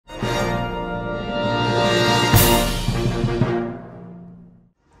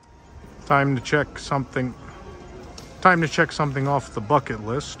Time to check something off the bucket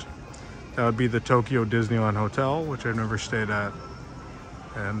list. That would be the Tokyo Disneyland Hotel, which I've never stayed at.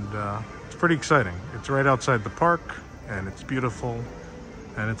 And it's pretty exciting. It's right outside the park, and it's beautiful.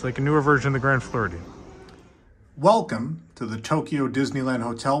 And it's like a newer version of the Grand Floridian. Welcome to the Tokyo Disneyland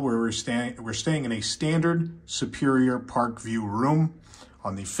Hotel, where we're staying in a standard Superior Park View room.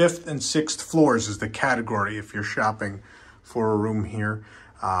 On the 5th and 6th floors is the category if you're shopping for a room here.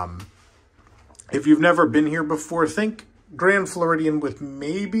 If you've never been here before, think Grand Floridian with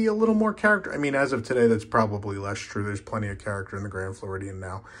maybe a little more character. I mean, as of today, that's probably less true. There's plenty of character in the Grand Floridian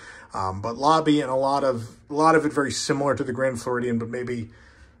now. But lobby and a lot of it very similar to the Grand Floridian, but maybe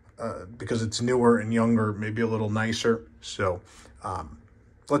because it's newer and younger, maybe a little nicer. So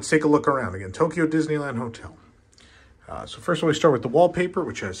let's take a look around again. Tokyo Disneyland Hotel. So first of all, we start with the wallpaper,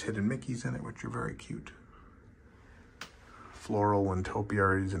 which has hidden Mickeys in it, which are very cute. Floral and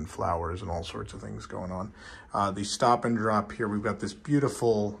topiaries and flowers and all sorts of things going on. The stop and drop here, we've got this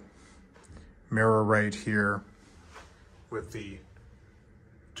beautiful mirror right here with the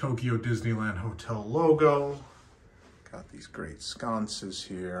Tokyo Disneyland Hotel logo. Got these great sconces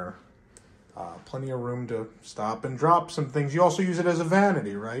here. Plenty of room to stop and drop some things. You also use it as a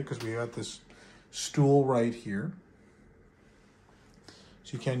vanity, right? Because we got this stool right here.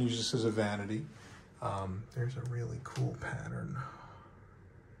 So you can use this as a vanity. There's a really cool pattern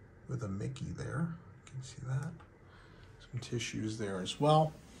with a Mickey there. You can see that. Some tissues there as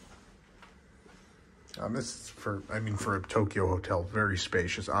well. This is for a Tokyo hotel, very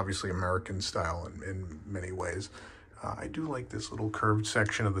spacious, obviously American style in many ways. I do like this little curved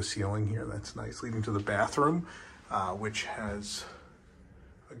section of the ceiling here. That's nice, leading to the bathroom, which has,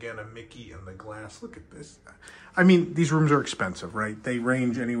 again, a Mickey in the glass. Look at this. I mean, these rooms are expensive, right? They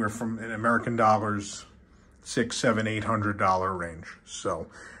range anywhere from, in American dollars, $600, $700, $800 range. So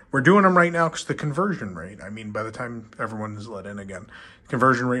we're doing them right now because the conversion rate, I mean, by the time everyone is let in again,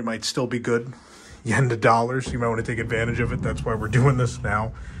 conversion rate might still be good. Yen to dollars, you might want to take advantage of it. That's why we're doing this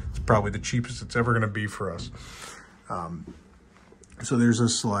now. It's probably the cheapest it's ever going to be for us. So there's a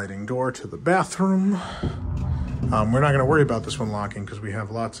sliding door to the bathroom. We're not going to worry about this one locking because we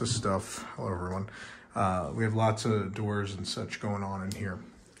have lots of stuff. Hello, everyone. We have lots of doors and such going on in here.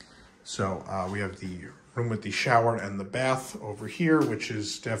 So we have the room with the shower and the bath over here, which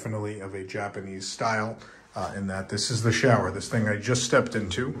is definitely of a Japanese style in that this is the shower. This thing I just stepped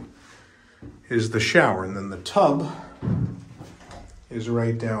into is the shower, and then the tub is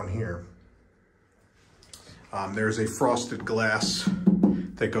right down here. There's a frosted glass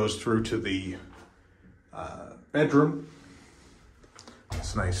that goes through to the bedroom.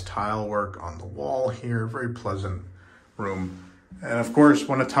 It's nice tile work on the wall here, very pleasant room. And of course,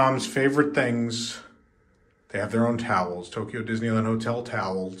 one of Tom's favorite things, they have their own towels, Tokyo Disneyland Hotel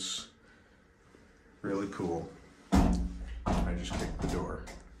towels. Really cool. I just kicked the door.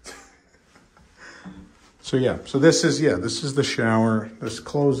 So yeah, so this is the shower. This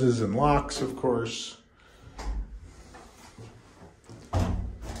closes and locks, of course.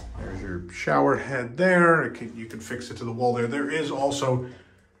 There's your shower head there. You can fix it to the wall there. There is also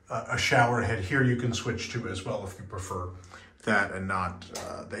a shower head here you can switch to as well if you prefer that and not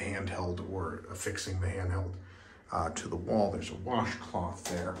the handheld or affixing the handheld to the wall. There's a washcloth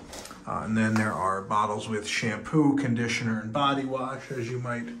there. And then there are bottles with shampoo, conditioner, and body wash, as you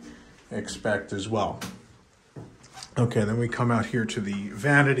might expect as well. Okay, then we come out here to the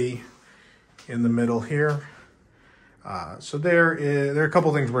vanity in the middle here. So there are a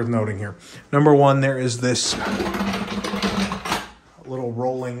couple things worth noting here. Number one, there is this little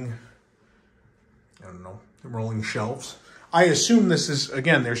rolling shelves. I assume this is,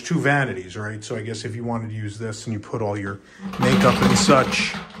 again, there's two vanities, right? So I guess if you wanted to use this and you put all your makeup and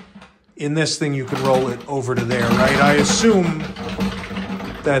such in this thing, you could roll it over to there, right? I assume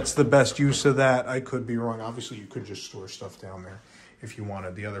that's the best use of that. I could be wrong. Obviously, you could just store stuff down there if you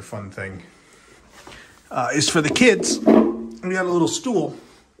wanted. The other fun thing is for the kids. We got a little stool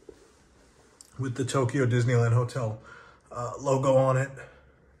with the Tokyo Disneyland Hotel logo on it.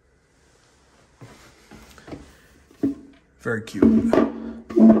 Very cute.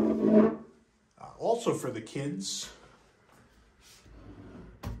 Also for the kids,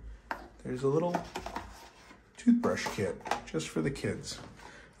 there's a little toothbrush kit just for the kids.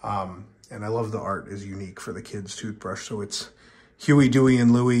 And I love the art is unique for the kids' toothbrush. So it's Huey, Dewey,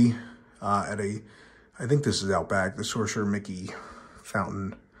 and Louie at I think this is out back, the Sorcerer Mickey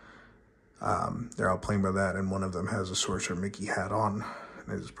fountain. They're out playing by that, and one of them has a Sorcerer Mickey hat on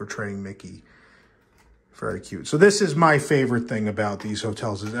and is portraying Mickey. Very cute. So this is my favorite thing about these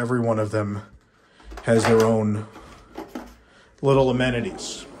hotels, is every one of them has their own little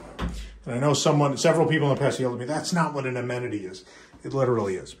amenities. And I know several people in the past yelled at me, that's not what an amenity is. It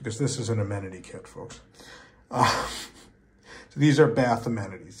literally is, because this is an amenity kit, folks. So these are bath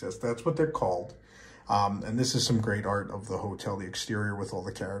amenities. That's what they're called. And this is some great art of the hotel, the exterior with all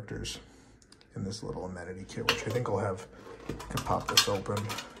the characters in this little amenity kit, which I think will have, I can pop this open.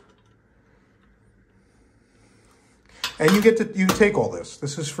 And you take all this.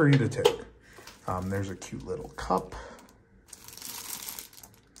 This is for you to take. There's a cute little cup.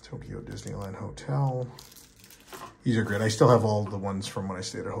 Tokyo Disneyland Hotel. These are great. I still have all the ones from when I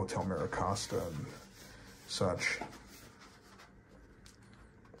stayed at Hotel Miracosta and such.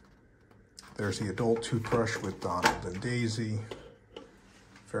 There's the adult toothbrush with Donald and Daisy.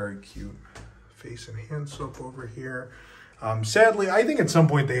 Very cute. Face and hand soap over here. Sadly, I think at some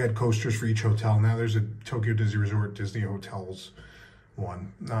point they had coasters for each hotel. Now there's a Tokyo Disney Resort Disney Hotels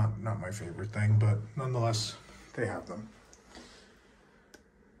one. Not my favorite thing, but nonetheless, they have them.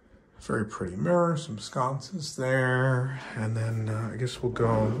 Very pretty mirror, some sconces there. And then I guess we'll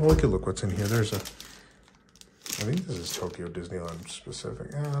go, well, we can look what's in here. There's a, I think this is Tokyo Disneyland specific.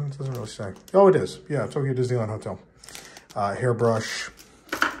 It doesn't really say. Oh, it is. Yeah, Tokyo Disneyland Hotel. Hairbrush.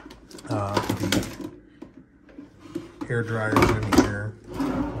 The hair dryers in here.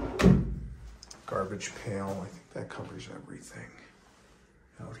 Garbage pail. I think that covers everything.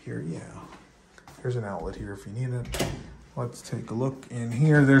 Out here, yeah. There's an outlet here if you need it. Let's take a look in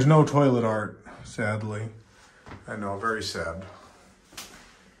here. There's no toilet art, sadly. I know, very sad.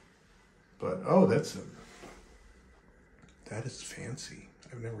 But, oh, that is fancy.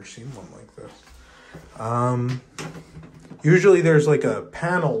 I've never seen one like this. Usually there's like a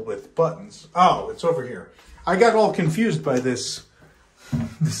panel with buttons. Oh, it's over here. I got all confused by this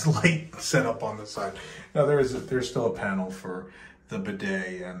light set up on the side. Now there's still a panel for the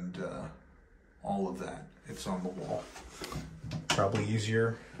bidet and all of that. It's on the wall. Probably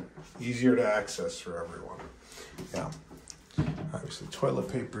easier to access for everyone. Yeah. Obviously,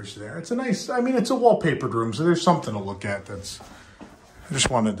 toilet paper's there. It's a nice, I mean, it's a wallpapered room, so there's something to look at.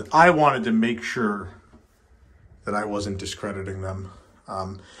 I wanted to make sure that I wasn't discrediting them.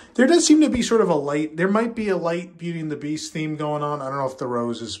 There does seem to be sort of there might be a light Beauty and the Beast theme going on. I don't know if the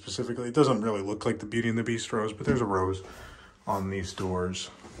rose is specifically, it doesn't really look like the Beauty and the Beast rose, but there's a rose on these doors.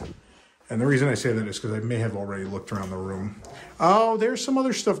 And the reason I say that is because I may have already looked around the room. Oh, there's some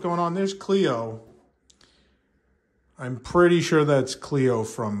other stuff going on. There's Cleo. I'm pretty sure that's Cleo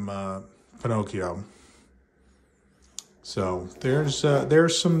from Pinocchio. So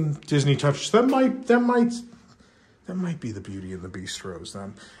there's some Disney touches. That might be the Beauty and the Beast rose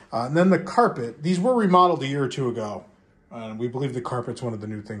then. And then the carpet. These were remodeled a year or two ago. We believe the carpet's one of the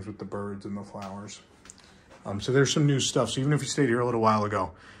new things with the birds and the flowers. So there's some new stuff. So even if you stayed here a little while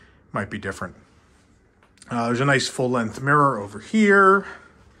ago, might be different. There's a nice full-length mirror over here.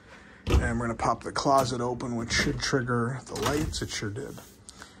 And we're going to pop the closet open, which should trigger the lights. It sure did.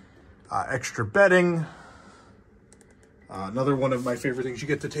 Extra bedding. Another one of my favorite things, you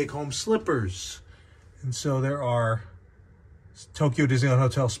get to take home slippers. And so there are Tokyo Disneyland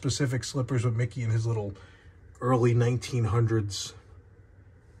Hotel specific slippers with Mickey in his little early 1900s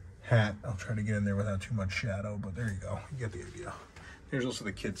hat. I'll try to get in there without too much shadow, but there you go. You get the idea. There's also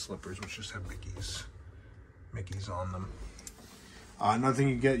the kids' slippers, which just have Mickey's on them. Another thing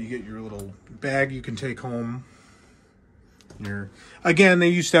you get your little bag you can take home. Again, they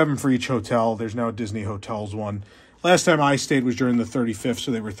used to have them for each hotel. There's now a Disney Hotels one. Last time I stayed was during the 35th,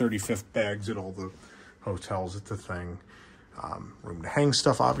 so they were 35th bags at all the hotels. It's a thing. Room to hang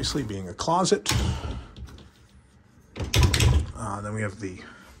stuff, obviously, being a closet. Then we have the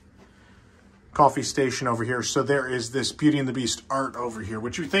coffee station over here. So there is this Beauty and the Beast art over here,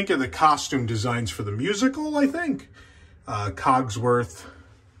 which you think are the costume designs for the musical, I think. Cogsworth,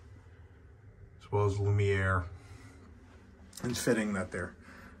 as well as Lumiere. It's fitting that they're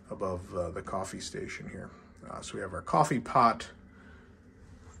above the coffee station here. So we have our coffee pot,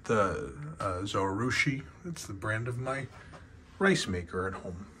 the Zorushi. It's the brand of my rice maker at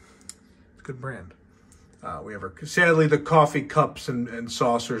home. It's a good brand. We have sadly, the coffee cups and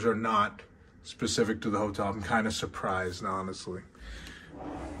saucers are not specific to the hotel. I'm kind of surprised, honestly.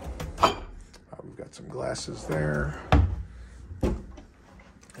 We've got some glasses there.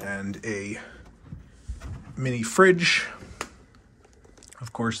 And a mini fridge.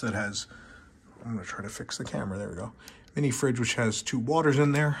 Of course, that has, I'm going to try to fix the camera. There we go. Mini fridge, which has 2 waters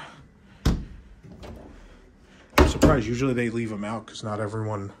in there. I'm surprised. Usually they leave them out because not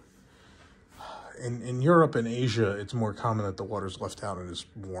everyone... In Europe and Asia, it's more common that the water's left out and is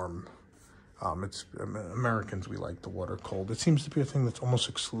warm. Americans, we like the water cold. It seems to be a thing that's almost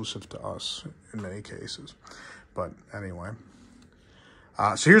exclusive to us in many cases. But anyway.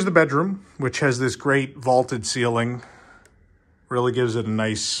 So here's the bedroom, which has this great vaulted ceiling. Really gives it a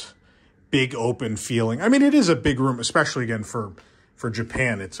nice, big, open feeling. I mean, it is a big room, especially, again, for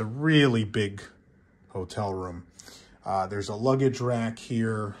Japan. It's a really big hotel room. There's a luggage rack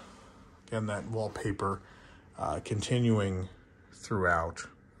here. Again, that wallpaper continuing throughout.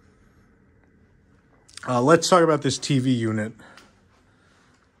 Let's talk about this TV unit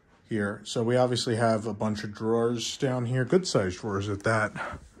here. So we obviously have a bunch of drawers down here. Good-sized drawers at that.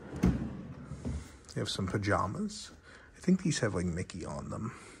 You have some pajamas. I think these have, like, Mickey on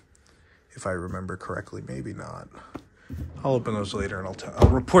them, if I remember correctly. Maybe not. I'll open those later, and I'll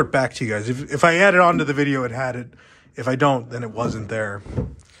report back to you guys. If I add it onto the video, it had it. If I don't, then it wasn't there.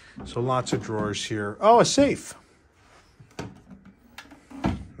 So lots of drawers here. Oh, a safe.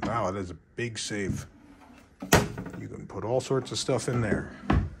 Wow, it is a big safe. You can put all sorts of stuff in there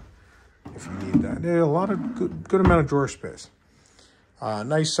if you need that. Yeah, a lot of good amount of drawer space.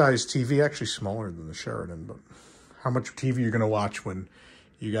 Nice size TV, actually smaller than the Sheraton, but how much TV you're going to watch when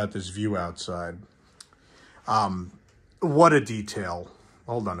you got this view outside. What a detail.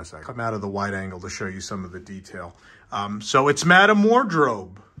 Hold on a second. Come out of the wide angle to show you some of the detail. So it's Madame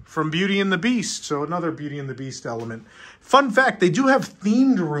Wardrobe from Beauty and the Beast. So another Beauty and the Beast element. Fun fact, they do have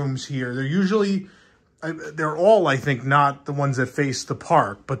themed rooms here. They're usually, they're all, I think, not the ones that face the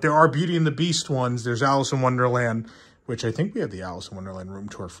park, but there are Beauty and the Beast ones. There's Alice in Wonderland, which I think we had the Alice in Wonderland room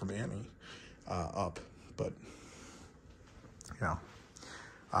tour from Annie up. But, yeah.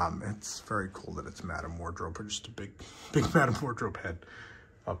 It's very cool that it's Madame Wardrobe, or just a big Madame Wardrobe head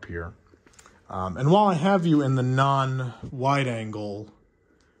up here. And while I have you in the non-wide angle,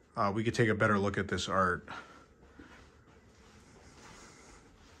 we could take a better look at this art.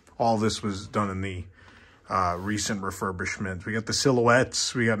 All this was done in the recent refurbishment. We got the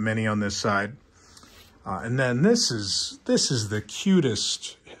silhouettes. We got many on this side. And then this is the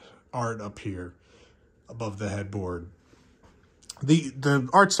cutest art up here above the headboard. The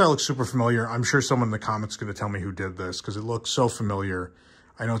art style looks super familiar. I'm sure someone in the comments is going to tell me who did this because it looks so familiar.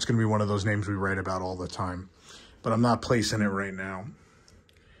 I know it's going to be one of those names we write about all the time, but I'm not placing it right now.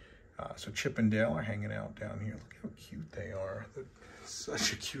 So Chip and Dale are hanging out down here. Look how cute they are.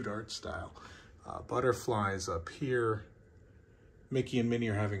 Such a cute art style. Butterflies up here. Mickey and Minnie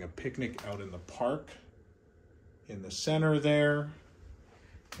are having a picnic out in the park in the center there.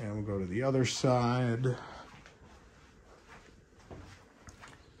 And we'll go to the other side.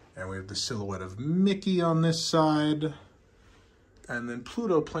 And we have the silhouette of Mickey on this side. And then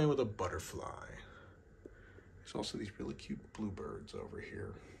Pluto playing with a butterfly. There's also these really cute bluebirds over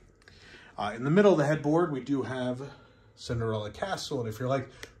here. In the middle of the headboard, we do have Cinderella Castle. And if you're like,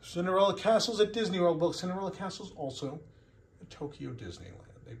 Cinderella Castle's at Disney World, well, Cinderella Castle's also at Tokyo Disneyland.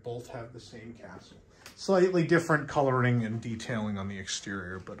 They both have the same castle. Slightly different coloring and detailing on the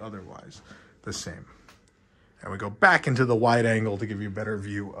exterior, but otherwise the same. And we go back into the wide angle to give you a better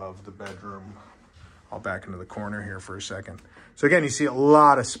view of the bedroom. I'll back into the corner here for a second. So again, you see a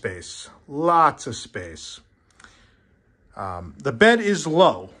lot of space, lots of space. The bed is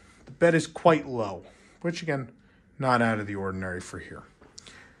low. The bed is quite low, which again, not out of the ordinary for here.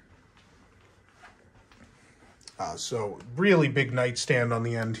 So really big nightstand on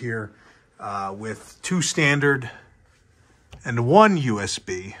the end here with 2 standard and 1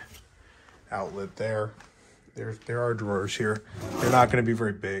 USB outlet there. There are drawers here. They're not going to be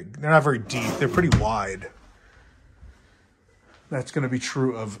very big. They're not very deep. They're pretty wide. That's going to be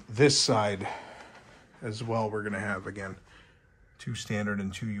true of this side as well. We're going to have, again, 2 standard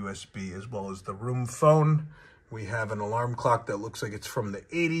and 2 USB, as well as the room phone. We have an alarm clock that looks like it's from the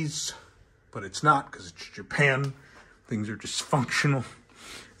 80s, but it's not because it's Japan. Things are just functional.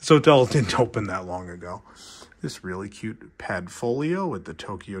 This hotel didn't open that long ago. This really cute pad folio with the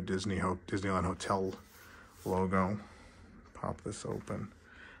Tokyo Disneyland Hotel logo. Pop this open.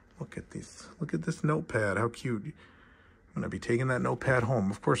 Look at this. Look at this notepad. How cute. I'm going to be taking that notepad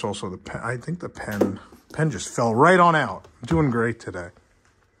home. Of course, also the pen. I think the pen just fell right on out. I'm doing great today.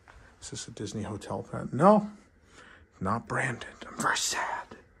 Is this a Disney hotel pen? No, not branded. I'm very sad.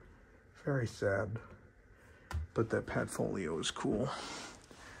 Very sad. But that pad folio is cool.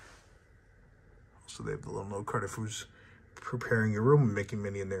 So they have the little note card of who's preparing your room and making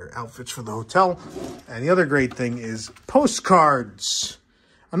Minnie in their outfits for the hotel. And the other great thing is postcards.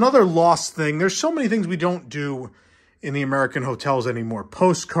 Another lost thing. There's so many things we don't do in the American hotels anymore.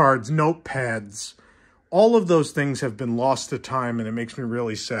 Postcards, notepads, all of those things have been lost to time, and it makes me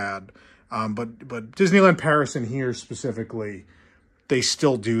really sad. But Disneyland Paris and here specifically, they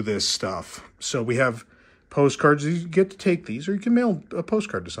still do this stuff. So we have postcards. You get to take these, or you can mail a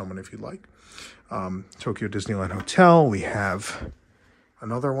postcard to someone if you'd like. Tokyo Disneyland Hotel. We have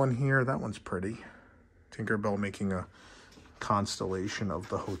Another one here. That one's pretty. Tinkerbell making a constellation of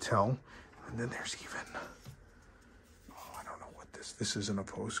the hotel. And then there's even, oh, I don't know what this isn't a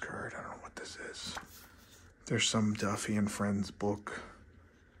postcard. I don't know what this is. There's some Duffy and Friends book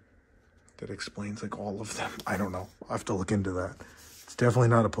that explains like all of them. I don't know. I'll have to look into that. It's definitely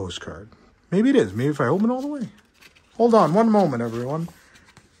not a postcard. Maybe it is. Maybe if I open all the way. Hold on one moment, everyone.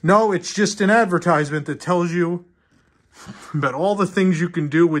 No, it's just an advertisement that tells you about all the things you can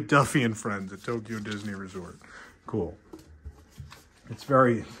do with Duffy and Friends at Tokyo Disney Resort. Cool. It's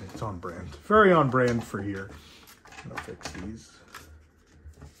on brand. Very on brand for here. I'm gonna fix these.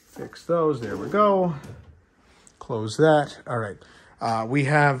 Fix those. There we go. Close that. All right. We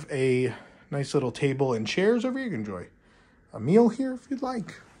have a nice little table and chairs over here. You can enjoy a meal here if you'd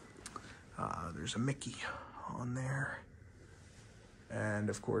like. There's a Mickey on there. And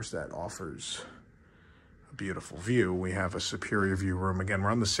of course that offers a beautiful view. We have a superior view room. Again, we're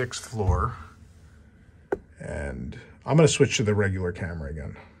on the 6th floor. And I'm going to switch to the regular camera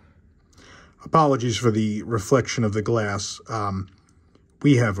again. Apologies for the reflection of the glass.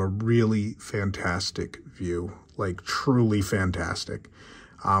 We have a really fantastic view, like truly fantastic.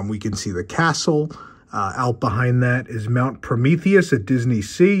 We can see the castle. Out behind that is Mount Prometheus at Disney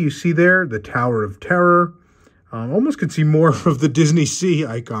Sea. You see there, the Tower of Terror. Almost could see more of the Disney Sea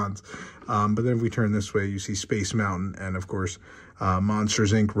icons. But then if we turn this way, you see Space Mountain. And of course,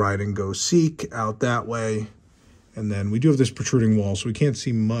 Monsters, Inc. Ride and Go Seek out that way. And then we do have this protruding wall, so we can't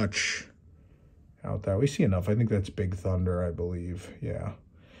see much out there. We see enough. I think that's Big Thunder, I believe. Yeah.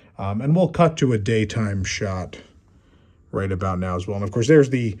 And we'll cut to a daytime shot right about now as well. And of course, there's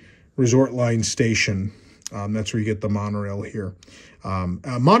the Resort Line station. That's where you get the monorail here.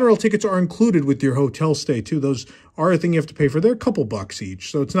 Monorail tickets are included with your hotel stay, too. Those are a thing you have to pay for. They're a couple bucks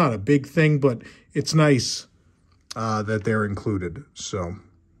each, so it's not a big thing, but it's nice that they're included. So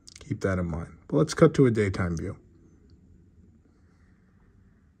keep that in mind. But let's cut to a daytime view.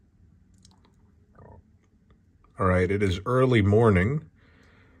 All right, it is early morning.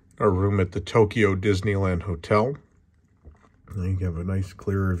 Our room at the Tokyo Disneyland Hotel. And you have a nice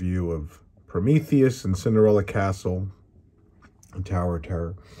clearer view of Prometheus and Cinderella Castle and Tower of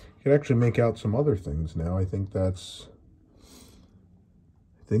Terror. You can actually make out some other things now. I think that's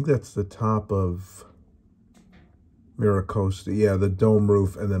the top of Miracosta. Yeah, the dome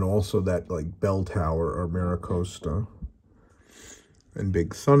roof, and then also that like bell tower or Miracosta. And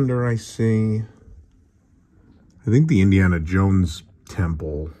Big Thunder, I see. I think the Indiana Jones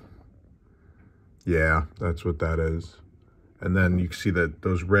Temple. Yeah, that's what that is. And then you can see that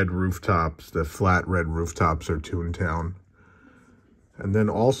those red rooftops, the flat red rooftops are Toontown. And then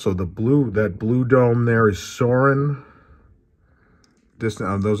also that blue dome there is Soarin'. Those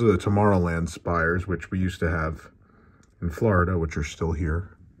are the Tomorrowland spires, which we used to have in Florida, which are still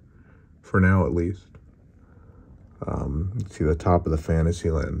here, for now at least. You see the top of the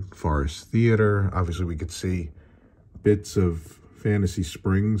Fantasyland Forest Theater. Obviously, we could see bits of Fantasy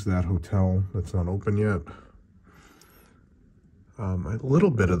Springs, that hotel that's not open yet. A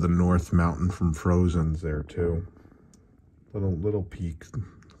little bit of the North Mountain from Frozen's there too. Little peaks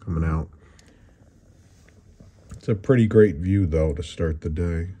coming out. It's a pretty great view though to start the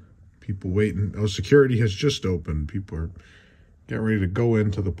day. People waiting. Oh, security has just opened. People are getting ready to go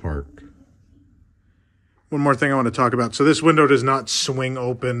into the park. One more thing I want to talk about. So this window does not swing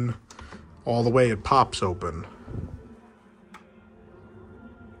open all the way. It pops open.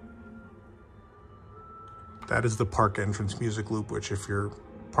 That is the park entrance music loop, which if you're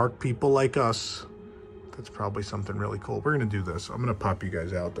park people like us, that's probably something really cool. We're going to do this. I'm going to pop you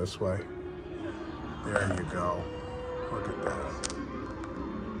guys out this way. There you go. Look at that.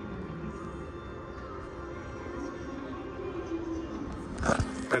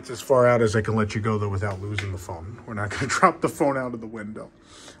 That's as far out as I can let you go, though, without losing the phone. We're not going to drop the phone out of the window.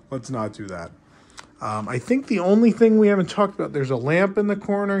 Let's not do that. I think the only thing we haven't talked about, there's a lamp in the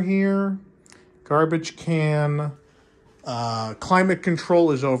corner here. Garbage can. Climate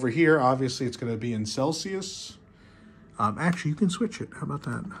control is over here. Obviously, it's going to be in Celsius. Actually, you can switch it. How about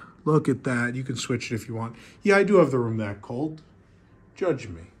that? Look at that. You can switch it if you want. Yeah, I do have the room that cold. Judge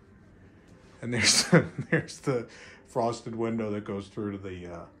me. And there's the frosted window that goes through to the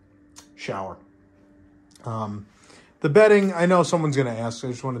shower. The bedding, I know someone's going to ask. I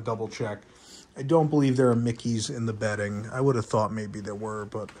just want to double check. I don't believe there are Mickeys in the bedding. I would have thought maybe there were,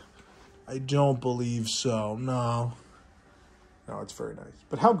 but I don't believe so. No, it's very nice.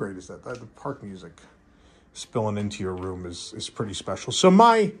 But how great is that? The park music spilling into your room is pretty special. So I'm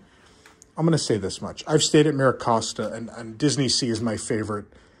going to say this much. I've stayed at Miracosta, and Disney Sea is my favorite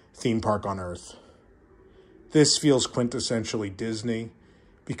theme park on earth. This feels quintessentially Disney.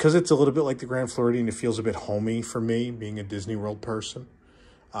 because it's a little bit like the Grand Floridian, it feels a bit homey for me, being a Disney World person.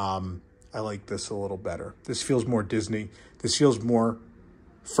 I like this a little better. This feels more Disney. This feels more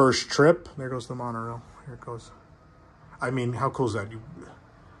first trip. There goes the monorail. Here it goes. I mean, how cool is that?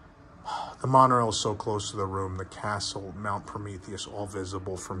 The monorail is so close to the room. The castle, Mount Prometheus, all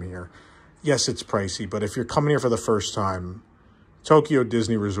visible from here. Yes, it's pricey, but if you're coming here for the first time, Tokyo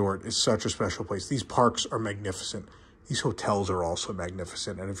Disney Resort is such a special place. These parks are magnificent. These hotels are also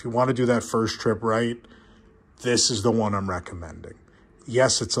magnificent. And if you want to do that first trip right, this is the one I'm recommending.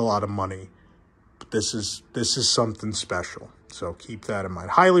 Yes, it's a lot of money, but this is something special. So keep that in mind.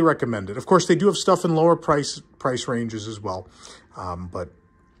 Highly recommended. Of course, they do have stuff in lower price ranges as well. But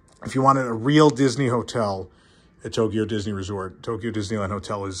if you wanted a real Disney hotel at Tokyo Disney Resort, Tokyo Disneyland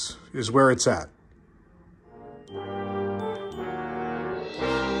Hotel is where it's at.